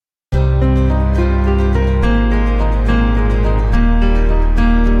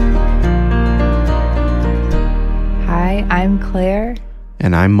Claire.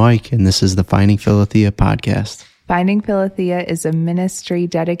 And I'm Mike, and this is the Finding Philothea podcast. Finding Philothea is a ministry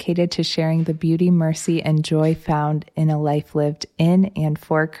dedicated to sharing the beauty, mercy, and joy found in a life lived in and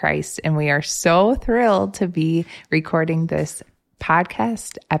for Christ. And we are so thrilled to be recording this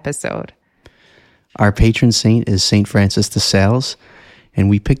podcast episode. Our patron saint is St. Francis de Sales, and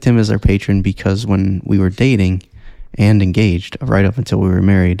we picked him as our patron because when we were dating and engaged, right up until we were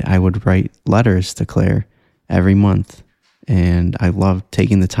married, I would write letters to Claire every month. And I loved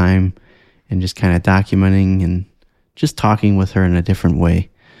taking the time and just kind of documenting and just talking with her in a different way.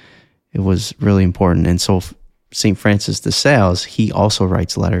 It was really important. And so St. Francis de Sales, he also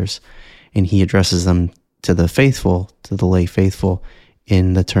writes letters, and he addresses them to the faithful, to the lay faithful,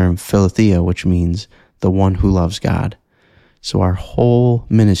 in the term Philothea, which means the one who loves God. So our whole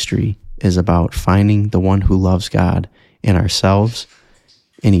ministry is about finding the one who loves God in ourselves,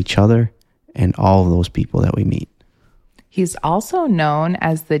 in each other, and all of those people that we meet. He's also known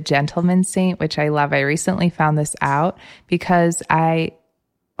as the gentleman saint, which I love. I recently found this out because I,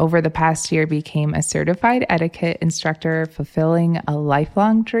 over the past year, became a certified etiquette instructor, fulfilling a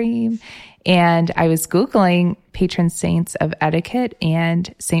lifelong dream. And I was Googling patron saints of etiquette,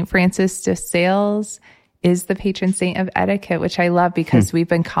 and St. Francis de Sales is the patron saint of etiquette, which I love because we've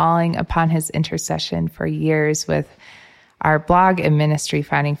been calling upon his intercession for years with our blog and ministry,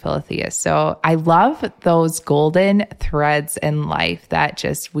 Finding Philothea. So I love those golden threads in life that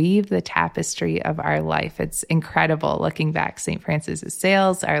just weave the tapestry of our life. It's incredible looking back. St. Francis de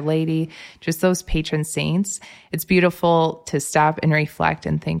Sales, Our Lady, just those patron saints. It's beautiful to stop and reflect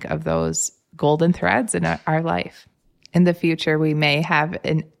and think of those golden threads in our life. In the future, we may have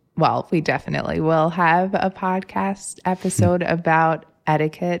we definitely will have a podcast episode about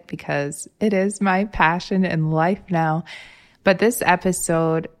etiquette because it is my passion in life now. But this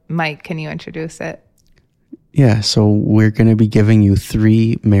episode, Mike, can you introduce it? Yeah, so we're going to be giving you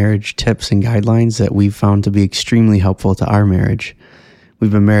 3 marriage tips and guidelines that we've found to be extremely helpful to our marriage.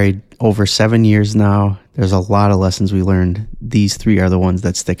 We've been married over 7 years now. There's a lot of lessons we learned. These 3 are the ones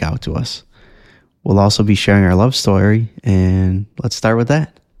that stick out to us. We'll also be sharing our love story, and let's start with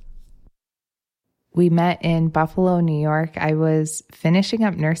that. We met in Buffalo, New York. I was finishing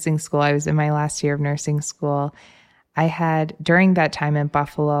up nursing school. I was in my last year of nursing school. I had, during that time in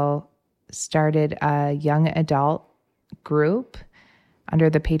Buffalo, started a young adult group under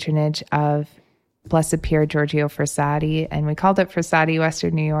the patronage of Blessed Pier Giorgio Frassati, and we called it Frassati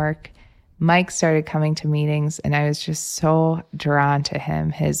Western New York. Mike started coming to meetings, and I was just so drawn to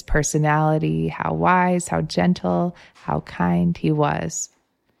him, his personality, how wise, how gentle, how kind he was.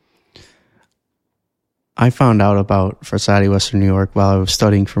 I found out about Frassati Western New York while I was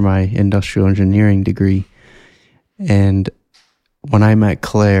studying for my industrial engineering degree. And when I met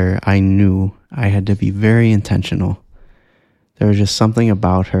Claire, I knew I had to be very intentional. There was just something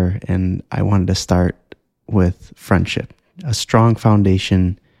about her, and I wanted to start with friendship, a strong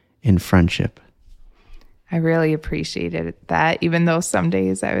foundation in friendship. I really appreciated that, even though some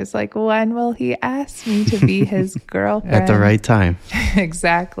days I was like, when will he ask me to be his girlfriend? At the right time.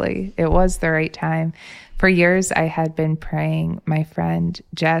 Exactly. It was the right time. For years, I had been praying. My friend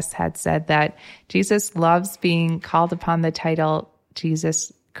Jess had said that Jesus loves being called upon the title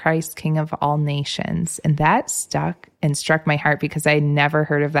Jesus Christ, King of all nations. And that struck my heart because I had never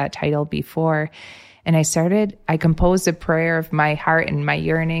heard of that title before. And I composed a prayer of my heart and my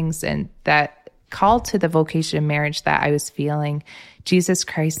yearnings and that call to the vocation of marriage that I was feeling. Jesus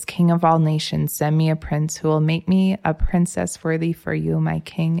Christ, King of all nations, send me a prince who will make me a princess worthy for you, my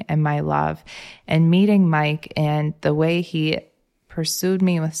king and my love. And meeting Mike and the way he pursued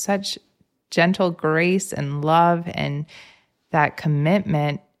me with such gentle grace and love and that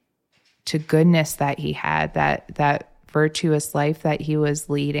commitment to goodness that he had, that virtuous life that he was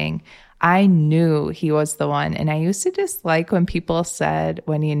leading, I knew he was the one. And I used to dislike when people said,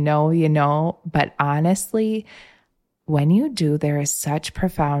 when you know, but honestly, when you do, there is such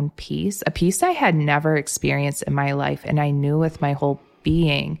profound peace, a peace I had never experienced in my life. And I knew with my whole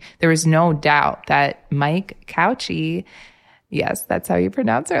being, there was no doubt that Mike Cauchi, yes, that's how you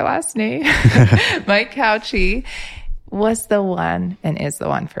pronounce our last name, Mike Cauchi, was the one and is the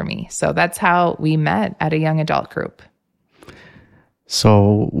one for me. So that's how we met at a young adult group.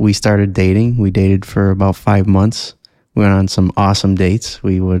 So we started dating. We dated for about 5 months. We went on some awesome dates.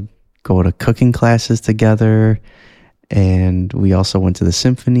 We would go to cooking classes together, and we also went to the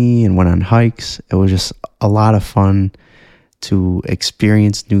symphony and went on hikes. It was just a lot of fun to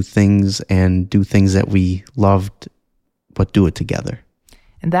experience new things and do things that we loved, but do it together.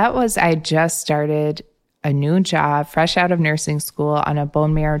 And that was, I just started a new job, fresh out of nursing school on a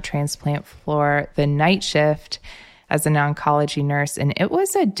bone marrow transplant floor, the night shift. as an oncology nurse. And it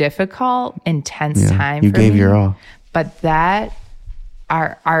was a difficult, intense time You for gave me. your all. But that,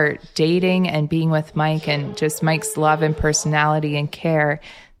 our dating and being with Mike and just Mike's love and personality and care,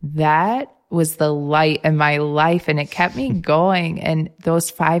 that was the light in my life, and it kept me going. And those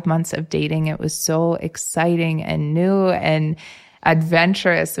 5 months of dating, it was so exciting and new and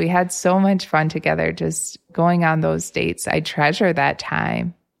adventurous. We had so much fun together just going on those dates. I treasure that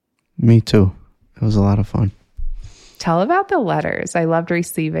time. Me too. It was a lot of fun. Tell about the letters. I loved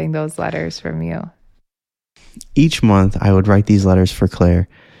receiving those letters from you. Each month, I would write these letters for Claire.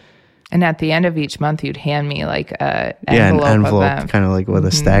 And at the end of each month, you'd hand me like an An envelope envelope, kind of like with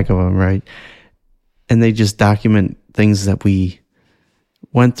a stack of them, right? And they just document things that we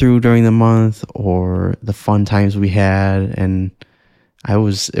went through during the month or the fun times we had. And it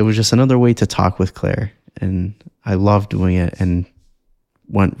was just another way to talk with Claire. And I loved doing it, and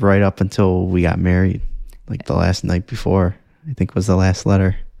went right up until we got married, like the last night before, I think was the last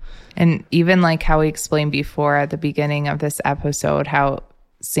letter. And even like how we explained before at the beginning of this episode, how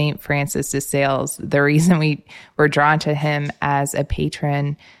St. Francis de Sales, the reason we were drawn to him as a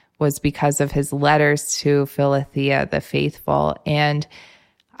patron was because of his letters to Philothea, the faithful. And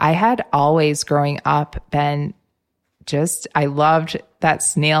I had always growing up been I loved that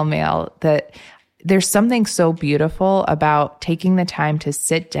snail mail. That there's something so beautiful about taking the time to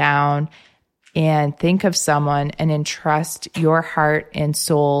sit down and think of someone and entrust your heart and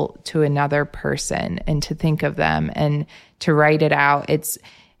soul to another person, and to think of them and to write it out.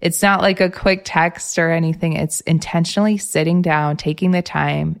 It's not like a quick text or anything. It's intentionally sitting down, taking the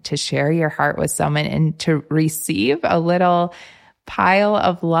time to share your heart with someone, and to receive a little pile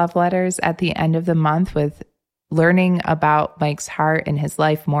of love letters at the end of the month, with learning about Mike's heart and his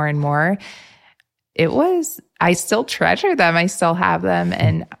life more and more. I still treasure them. I still have them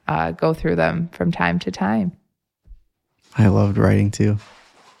and go through them from time to time. I loved writing too.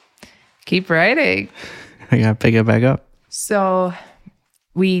 Keep writing. I got to pick it back up. So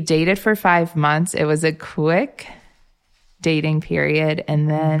we dated for 5 months. It was a quick dating period. And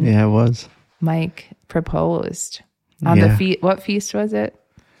then it was. Mike proposed on the feast. What feast was it?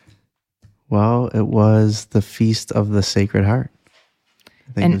 Well, it was the Feast of the Sacred Heart.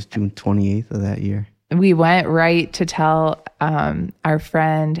 I think it was June 28th of that year. We went right to tell our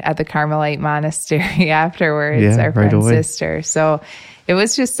friend at the Carmelite Monastery afterwards, our friend's sister. So it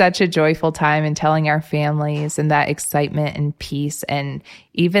was just such a joyful time, and telling our families, and that excitement and peace. And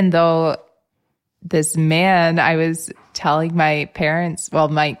even though this man, I was telling my parents, well,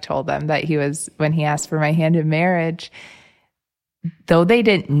 Mike told them that when he asked for my hand in marriage, though they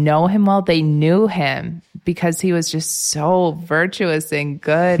didn't know him well, they knew him because he was just so virtuous and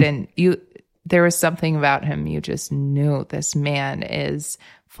good. And there was something about him. You just knew this man is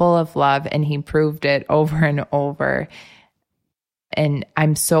full of love, and he proved it over and over. And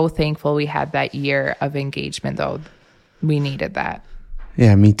I'm so thankful we had that year of engagement, though. We needed that.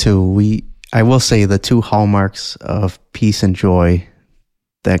 Yeah, me too. I will say the two hallmarks of peace and joy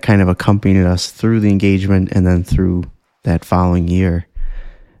that kind of accompanied us through the engagement and then through that following year.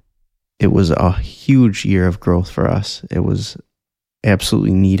 It was a huge year of growth for us. It was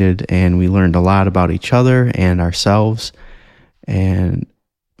absolutely needed, and we learned a lot about each other and ourselves. And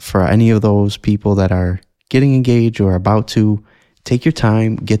for any of those people that are getting engaged or about to, take your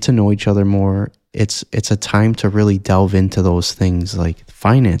time, get to know each other more. It's a time to really delve into those things like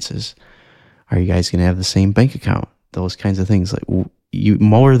finances. Are you guys going to have the same bank account? Those kinds of things. Like, you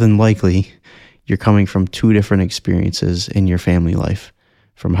more than likely, you're coming from two different experiences in your family life,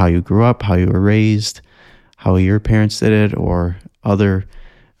 from how you grew up, how you were raised, how your parents did it, or other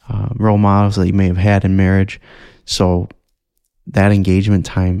role models that you may have had in marriage. So that engagement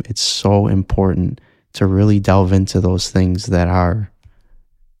time, it's so important to really delve into those things that are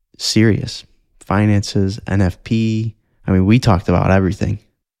serious. Finances, NFP. I mean, we talked about everything.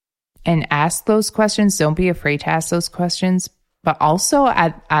 And ask those questions. Don't be afraid to ask those questions. But also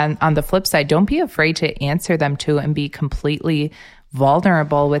on the flip side, don't be afraid to answer them too, and be completely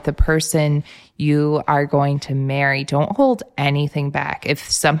vulnerable with the person you are going to marry. Don't hold anything back.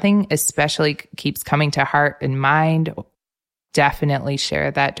 If something especially keeps coming to heart and mind, definitely share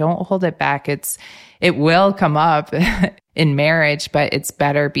that. Don't hold it back. It will come up in marriage, but it's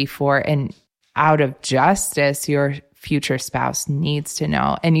better before. And out of justice, your future spouse needs to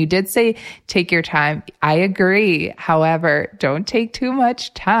know. And you did say, take your time. I agree. However, don't take too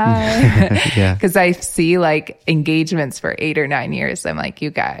much time. Yeah. Because I see like engagements for 8 or 9 years. I'm like, you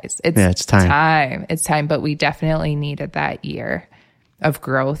guys, it's time. It's time. But we definitely needed that year of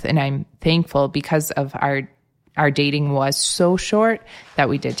growth. And I'm thankful because of our dating was so short that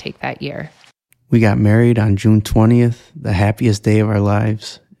we did take that year. We got married on June 20th, the happiest day of our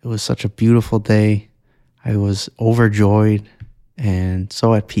lives. It was such a beautiful day. I was overjoyed and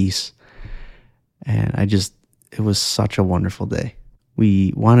so at peace. And it was such a wonderful day.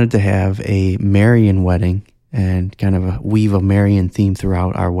 We wanted to have a Marian wedding and kind of weave a Marian theme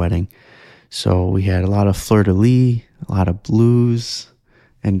throughout our wedding. So we had a lot of fleur-de-lis, a lot of blues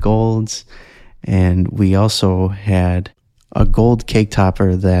and golds. And we also had a gold cake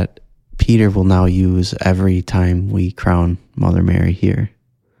topper that Peter will now use every time we crown Mother Mary here.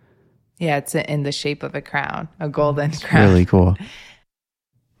 Yeah, it's in the shape of a crown, a golden crown. Really cool.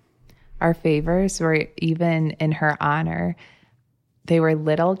 Our favors were even in her honor. They were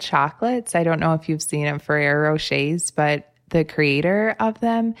little chocolates. I don't know if you've seen them, Ferrero Rochers, but the creator of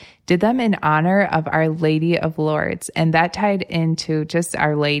them did them in honor of Our Lady of Lourdes. And that tied into just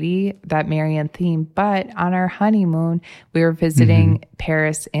Our Lady, that Marian theme. But on our honeymoon, we were visiting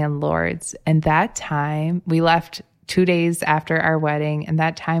Paris and Lourdes. And that time, we left 2 days after our wedding. And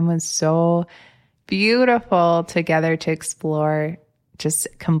that time was so beautiful together to explore, just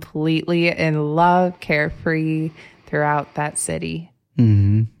completely in love, carefree throughout that city.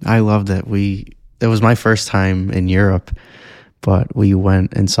 I loved it. It was my first time in Europe, but we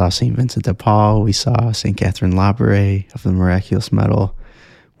went and saw St. Vincent de Paul. We saw St. Catherine Labouré of the Miraculous Medal.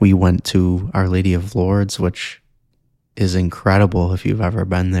 We went to Our Lady of Lourdes, which is incredible if you've ever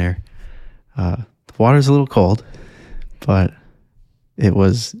been there. The water's a little cold, but it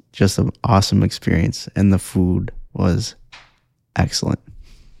was just an awesome experience, and the food was excellent.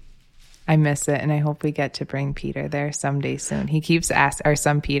 I miss it, and I hope we get to bring Peter there someday soon. He keeps our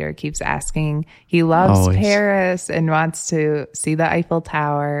son Peter keeps asking. He loves Always. Paris and wants to see the Eiffel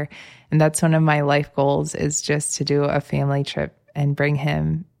Tower, and that's one of my life goals, is just to do a family trip and bring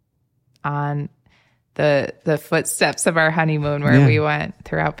him on the footsteps of our honeymoon where we went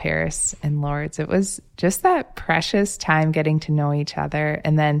throughout Paris and Lourdes. It was just that precious time getting to know each other.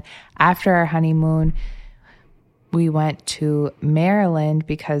 And then after our honeymoon, we went to Maryland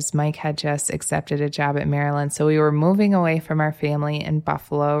because Mike had just accepted a job at Maryland. So we were moving away from our family in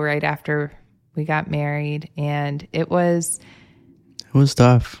Buffalo right after we got married. And it was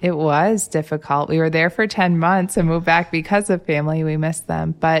tough. It was difficult. We were there for 10 months and moved back because of family. We missed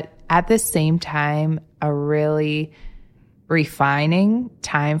them. But at the same time, a really refining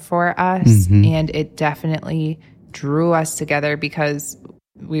time for us. And it definitely drew us together because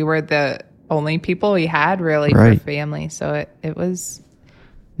we were the only people we had really for family. So it was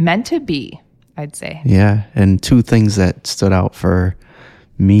meant to be, I'd say. Yeah. And two things that stood out for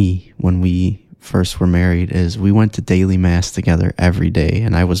me when we first were married is we went to daily mass together every day.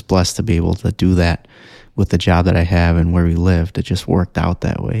 And I was blessed to be able to do that with the job that I have and where we lived. It just worked out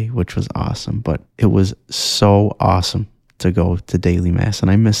that way, which was awesome. But it was so awesome to go to daily mass. And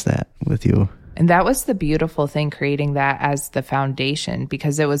I miss that with you. And that was the beautiful thing, creating that as the foundation,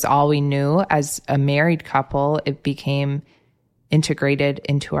 because it was all we knew as a married couple. It became integrated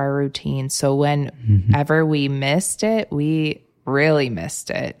into our routine. So whenever we missed it, we really missed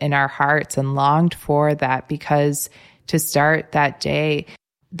it in our hearts and longed for that, because to start that day,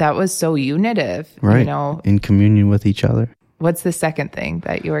 that was so unitive, you know, in communion with each other. What's the second thing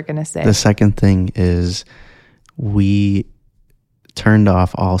that you were going to say? The second thing is we turned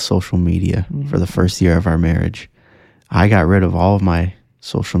off all social media for the first year of our marriage. I got rid of all of my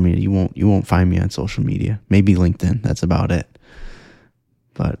social media. You won't find me on social media. Maybe LinkedIn. That's about it.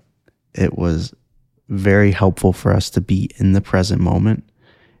 But it was very helpful for us to be in the present moment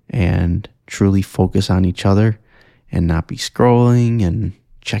and truly focus on each other and not be scrolling and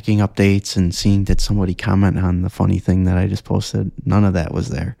checking updates and seeing did somebody comment on the funny thing that I just posted. None of that was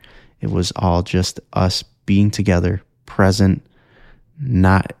there. It was all just us being together, present,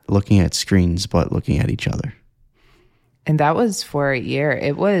 not looking at screens, but looking at each other. And that was for a year.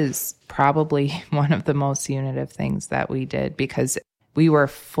 It was probably one of the most unitive things that we did, because we were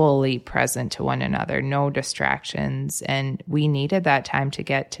fully present to one another, no distractions. And we needed that time to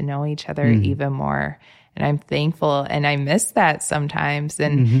get to know each other even more. And I'm thankful, and I miss that sometimes.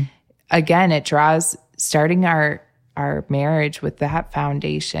 And again, it draws, starting our marriage with that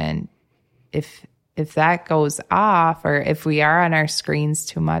foundation. If that goes off, or if we are on our screens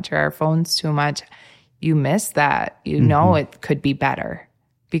too much or our phones too much, you miss that. You know it could be better,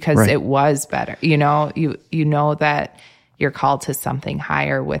 because it was better. You know, you know that you're called to something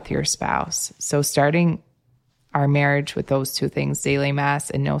higher with your spouse. So starting our marriage with those two things, daily mass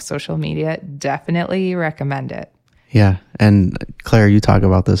and no social media, definitely recommend it. Yeah. And Claire, you talk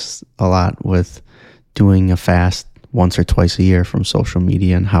about this a lot with doing a fast once or twice a year from social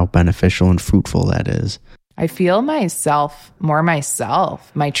media and how beneficial and fruitful that is. I feel myself,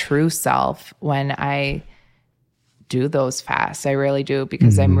 my true self, when I do those fasts. I really do,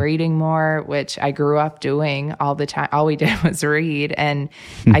 because I'm reading more, which I grew up doing all the time. All we did was read. And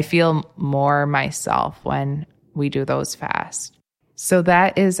I feel more myself when we do those fasts. So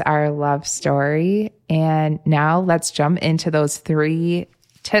that is our love story. And now let's jump into those 3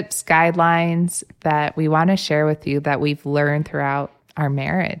 tips, guidelines that we want to share with you that we've learned throughout our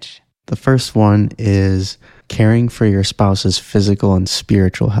marriage. The first one is caring for your spouse's physical and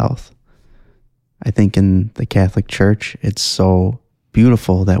spiritual health. I think in the Catholic Church, it's so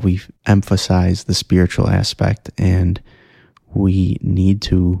beautiful that we emphasize the spiritual aspect, and we need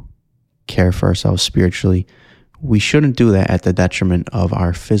to care for ourselves spiritually. We shouldn't do that at the detriment of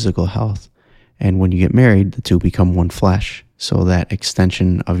our physical health. And when you get married, the two become one flesh. So that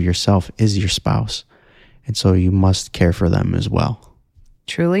extension of yourself is your spouse. And so you must care for them as well.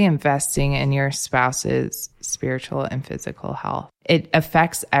 Truly investing in your spouse's spiritual and physical health. It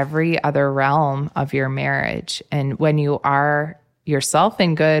affects every other realm of your marriage. And when you are yourself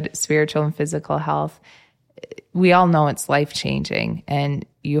in good spiritual and physical health, we all know it's life-changing, and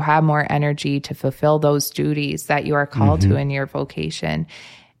you have more energy to fulfill those duties that you are called to in your vocation.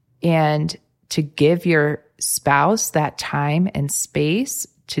 And to give your spouse that time and space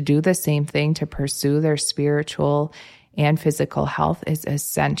to do the same thing, to pursue their spiritual and physical health, is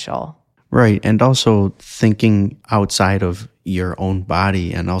essential. Right. And also thinking outside of your own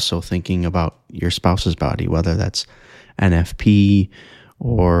body, and also thinking about your spouse's body, whether that's NFP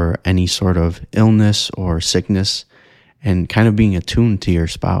or any sort of illness or sickness, and kind of being attuned to your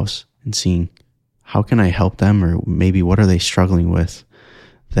spouse and seeing, how can I help them, or maybe what are they struggling with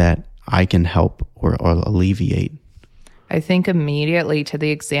that I can help or alleviate. I think immediately to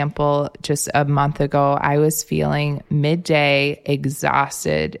the example just a month ago, I was feeling midday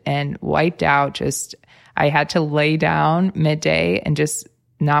exhausted and wiped out. I had to lay down midday and just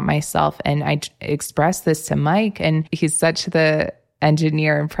not myself. And I expressed this to Mike, and he's such the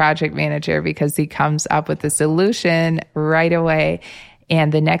engineer and project manager, because he comes up with the solution right away.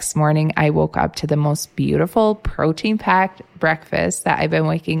 And the next morning, I woke up to the most beautiful protein-packed breakfast that I've been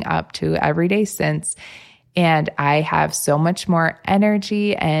waking up to every day since. And I have so much more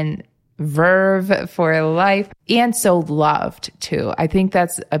energy and verve for life, and so loved too. I think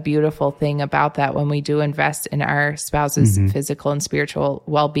that's a beautiful thing about that. When we do invest in our spouse's physical and spiritual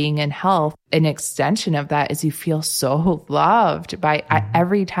well-being and health, an extension of that is you feel so loved by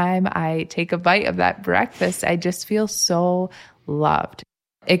every time I take a bite of that breakfast. I just feel so loved.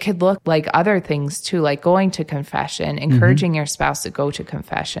 It could look like other things too, like going to confession, encouraging your spouse to go to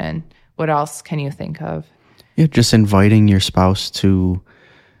confession. What else can you think of? Yeah, just inviting your spouse to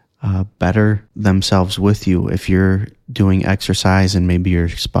better themselves with you. If you're doing exercise and maybe your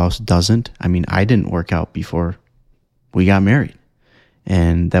spouse doesn't. I mean, I didn't work out before we got married,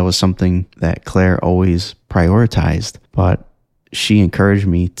 and that was something that Claire always prioritized, but she encouraged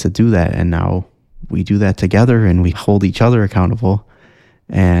me to do that. And now we do that together, and we hold each other accountable,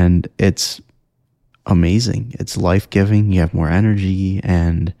 and it's amazing. It's life-giving. You have more energy,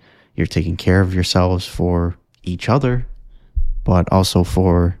 and you're taking care of yourselves for each other, but also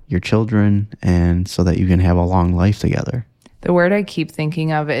for your children, and so that you can have a long life together. The word I keep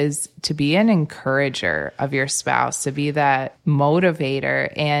thinking of is to be an encourager of your spouse, to be that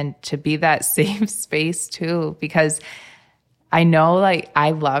motivator, and to be that safe space too. Because I know, like,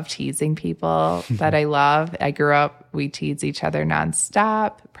 I love teasing people that I love. I grew up, we tease each other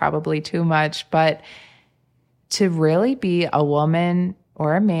nonstop, probably too much, but to really be a woman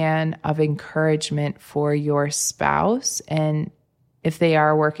or a man of encouragement for your spouse. And if they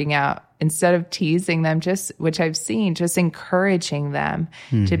are working out, instead of teasing them, just, which I've seen, just encouraging them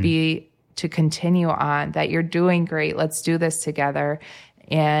to continue on, that you're doing great. Let's do this together.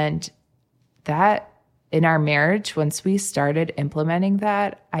 And that in our marriage, once we started implementing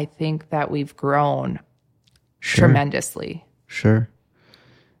that, I think that we've grown tremendously. Sure.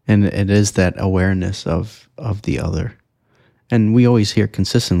 And it is that awareness of the other. And we always hear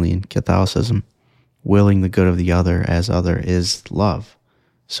consistently in Catholicism, willing the good of the other as other is love.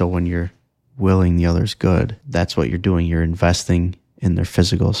 So when you're willing the other's good, that's what you're doing. You're investing in their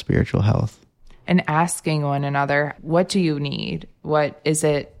physical, spiritual health. And asking one another, what do you need? What is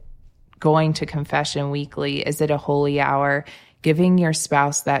it? Going to confession weekly? Is it a holy hour? Giving your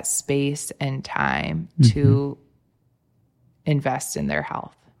spouse that space and time to invest in their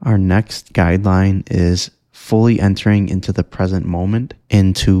health. Our next guideline is fully entering into the present moment,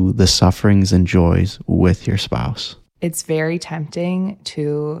 into the sufferings and joys with your spouse. It's very tempting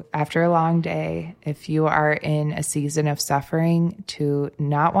to, after a long day, if you are in a season of suffering, to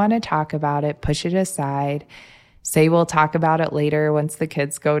not want to talk about it, push it aside, say we'll talk about it later once the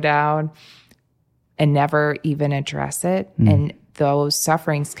kids go down, and never even address it. And those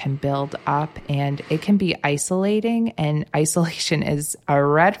sufferings can build up, and it can be isolating, and isolation is a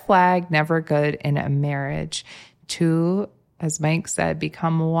red flag, never good in a marriage. To, as Mike said,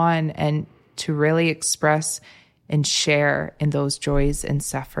 become one and to really express and share in those joys and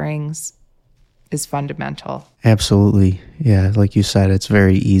sufferings is fundamental. Absolutely. Yeah, like you said, it's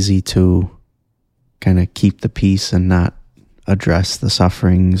very easy to kind of keep the peace and not address the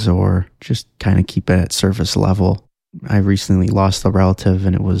sufferings or just kind of keep it at surface level. I recently lost a relative,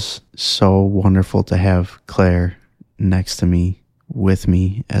 and it was so wonderful to have Claire next to me, with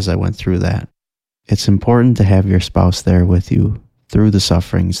me as I went through that. It's important to have your spouse there with you through the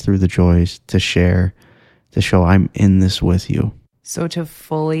sufferings, through the joys, to share, to show I'm in this with you. So to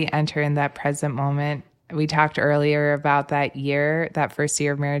fully enter in that present moment, we talked earlier about that year, that first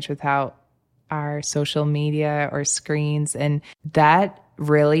year of marriage without our social media or screens, and that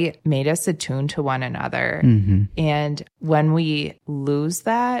really made us attuned to one another. And when we lose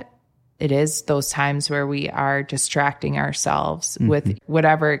that, it is those times where we are distracting ourselves with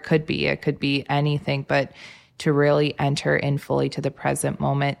whatever it could be. It could be anything, but to really enter in fully to the present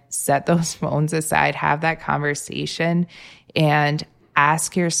moment, set those phones aside, have that conversation, and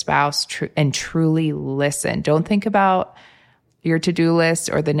ask your spouse and truly listen. Don't think about your to-do list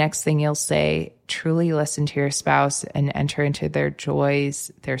or the next thing you'll say. Truly listen to your spouse and enter into their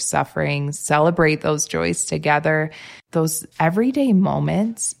joys, their sufferings, celebrate those joys together. Those everyday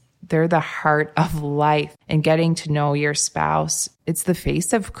moments, they're the heart of life. And getting to know your spouse, it's the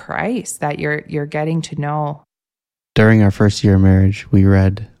face of Christ that you're getting to know. During our first year of marriage, we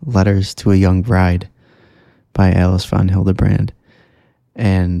read Letters to a Young Bride by Alice von Hildebrand.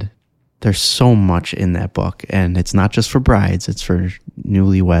 And there's so much in that book. And it's not just for brides, it's for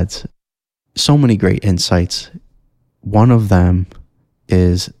newlyweds. So many great insights. One of them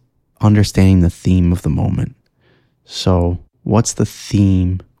is understanding the theme of the moment. So what's the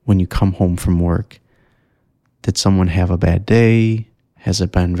theme when you come home from work? Did someone have a bad day? Has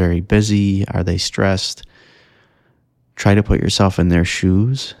it been very busy? Are they stressed? Try to put yourself in their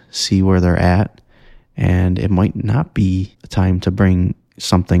shoes, see where they're at, and it might not be a time to bring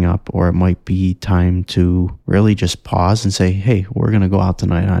something up, or it might be time to really just pause and say, hey, we're going to go out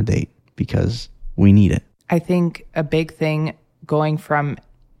tonight on a date because we need it. I think a big thing going from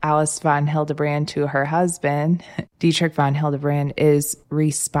Alice von Hildebrand to her husband, Dietrich von Hildebrand, is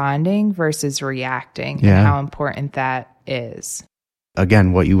responding versus reacting, and how important that is.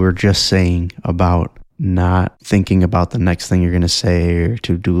 Again, what you were just saying about not thinking about the next thing you're going to say or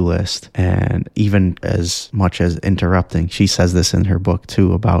to-do list, and even as much as interrupting. She says this in her book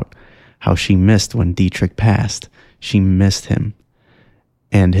too, about how she missed when Dietrich passed. She missed him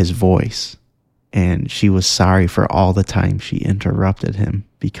and his voice, and she was sorry for all the time she interrupted him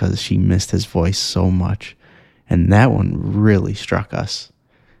because she missed his voice so much. And that one really struck us,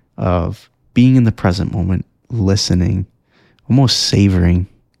 of being in the present moment, listening, almost savoring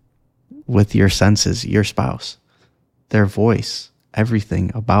with your senses, your spouse, their voice,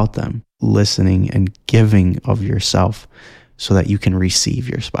 everything about them, listening and giving of yourself so that you can receive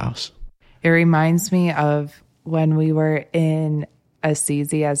your spouse. It reminds me of when we were in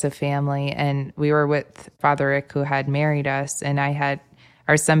Assisi as a family, and we were with Father Rick, who had married us, and I had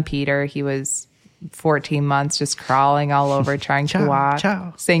our son Peter. He was 14 months, just crawling all over, trying to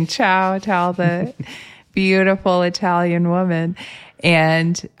walk, saying ciao to all the beautiful Italian woman.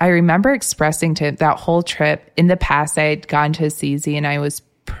 And I remember expressing to him that whole trip. In the past, I had gone to Assisi and I was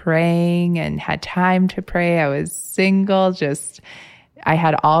praying and had time to pray. I was single, I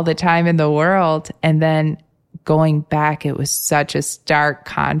had all the time in the world. And then going back, it was such a stark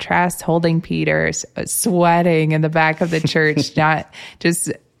contrast, holding Peter, sweating in the back of the church, not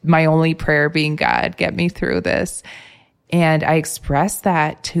just my only prayer being, God, get me through this. And I expressed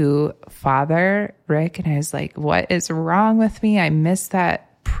that to Father Rick, and I was like, what is wrong with me? I missed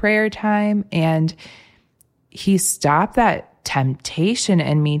that prayer time. And he stopped that temptation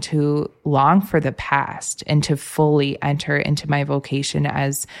in me to long for the past and to fully enter into my vocation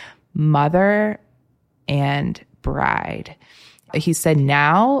as mother and bride. He said,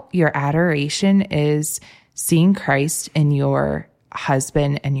 now your adoration is seeing Christ in your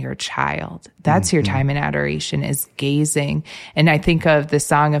husband and your child. That's your time in adoration, is gazing. And I think of the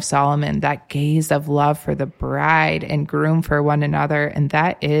Song of Solomon, that gaze of love for the bride and groom for one another. And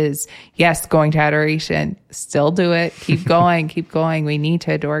that is, yes, going to adoration. Still do it. Keep going, keep going. We need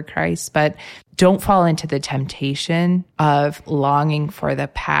to adore Christ, but don't fall into the temptation of longing for the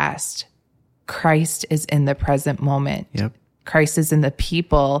past. Christ is in the present moment. Yep. Christ is in the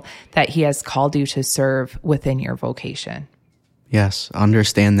people that he has called you to serve within your vocation. Yes,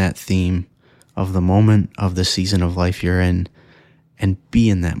 understand that theme of the moment, of the season of life you're in, and be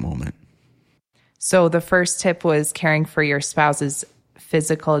in that moment. So the first tip was caring for your spouse's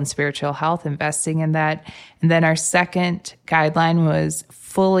physical and spiritual health, investing in that. And then our second guideline was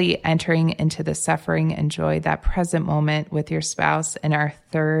fully entering into the suffering and joy, that present moment with your spouse. And our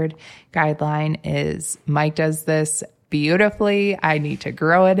third guideline is, Mike does this beautifully, I need to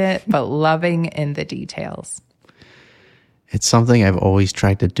grow in it, but loving in the details. It's something I've always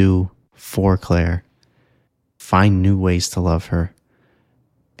tried to do for Claire. Find new ways to love her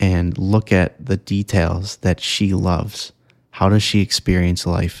and look at the details that she loves. How does she experience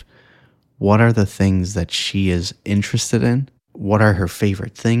life? What are the things that she is interested in? What are her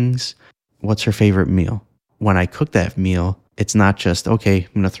favorite things? What's her favorite meal? When I cook that meal, it's not just, okay,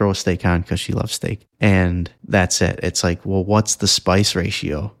 I'm going to throw a steak on because she loves steak, and that's it. It's like, well, what's the spice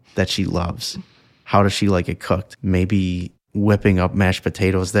ratio that she loves? How does she like it cooked? Maybe whipping up mashed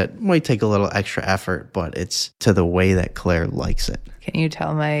potatoes that might take a little extra effort, but it's to the way that Claire likes it. Can you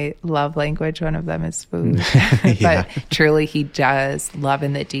tell my love language? One of them is food. Yeah. But truly, he does love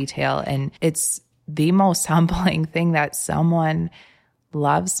in the detail. And it's the most humbling thing that someone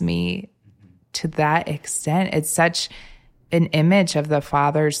loves me to that extent. It's such an image of the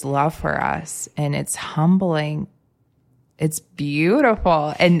Father's love for us. And it's humbling. It's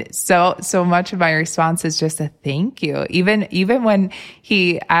beautiful. And so much of my response is just a thank you. Even when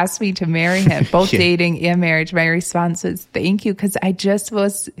he asked me to marry him, both Yeah. dating and marriage, my response was thank you. Cause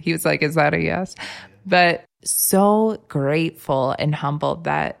he was like, is that a yes? But so grateful and humbled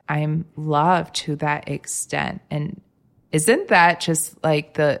that I'm loved to that extent. And isn't that just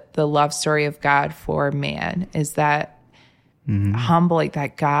like the love story of God for man? Is that humbling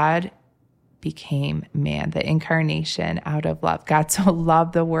that God became man, the incarnation out of love. God so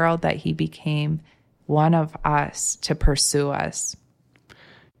loved the world that he became one of us to pursue us.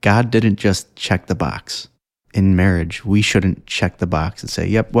 God didn't just check the box. In marriage, we shouldn't check the box and say,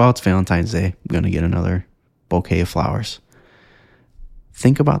 yep, well, it's Valentine's Day. I'm going to get another bouquet of flowers.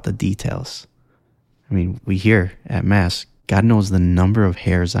 Think about the details. I mean, we hear at Mass, God knows the number of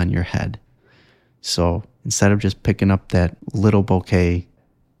hairs on your head. So instead of just picking up that little bouquet,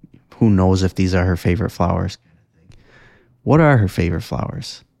 who knows if these are her favorite flowers? What are her favorite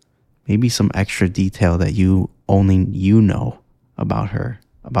flowers? Maybe some extra detail that only you know about her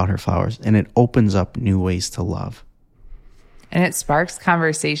flowers. And it opens up new ways to love. And it sparks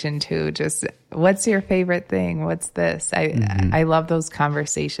conversation too. Just what's your favorite thing? What's this? I love those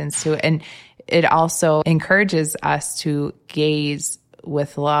conversations too. And it also encourages us to gaze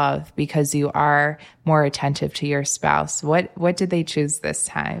with love because you are more attentive to your spouse. What did they choose this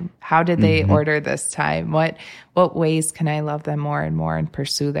time? How did they order this time? What ways can I love them more and more and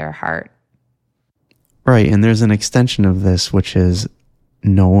pursue their heart? Right. And there's an extension of this, which is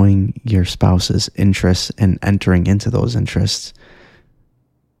knowing your spouse's interests and entering into those interests.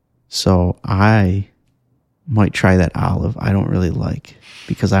 So I might try that olive I don't really like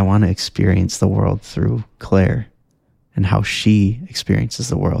because I want to experience the world through Claire and how she experiences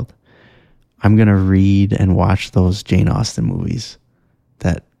the world. I'm going to read and watch those Jane Austen movies.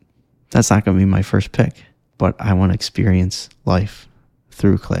 That's not going to be my first pick, but I want to experience life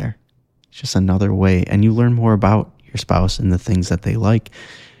through Claire. It's just another way. And you learn more about your spouse and the things that they like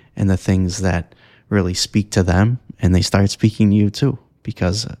and the things that really speak to them, and they start speaking to you too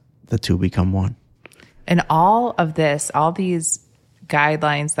because the two become one. And all of this, all these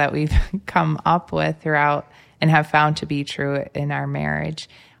guidelines that we've come up with throughout and have found to be true in our marriage,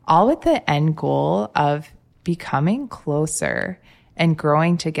 all with the end goal of becoming closer and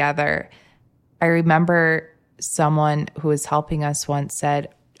growing together. I remember someone who was helping us once said,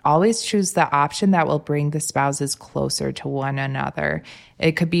 always choose the option that will bring the spouses closer to one another.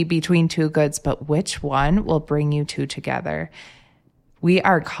 It could be between two goods, but which one will bring you two together? We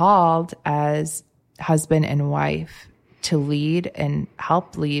are called as husband and wife to lead and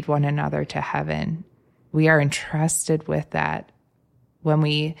help lead one another to heaven. We are entrusted with that when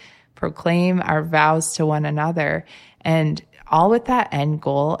we proclaim our vows to one another, and all with that end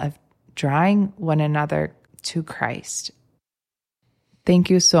goal of drawing one another to Christ. Thank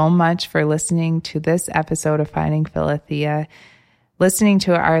you so much for listening to this episode of Finding Philothea. listening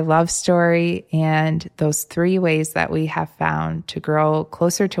to our love story and those 3 ways that we have found to grow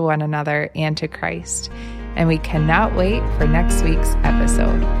closer to one another and to Christ. And we cannot wait for next week's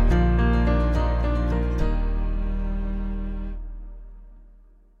episode.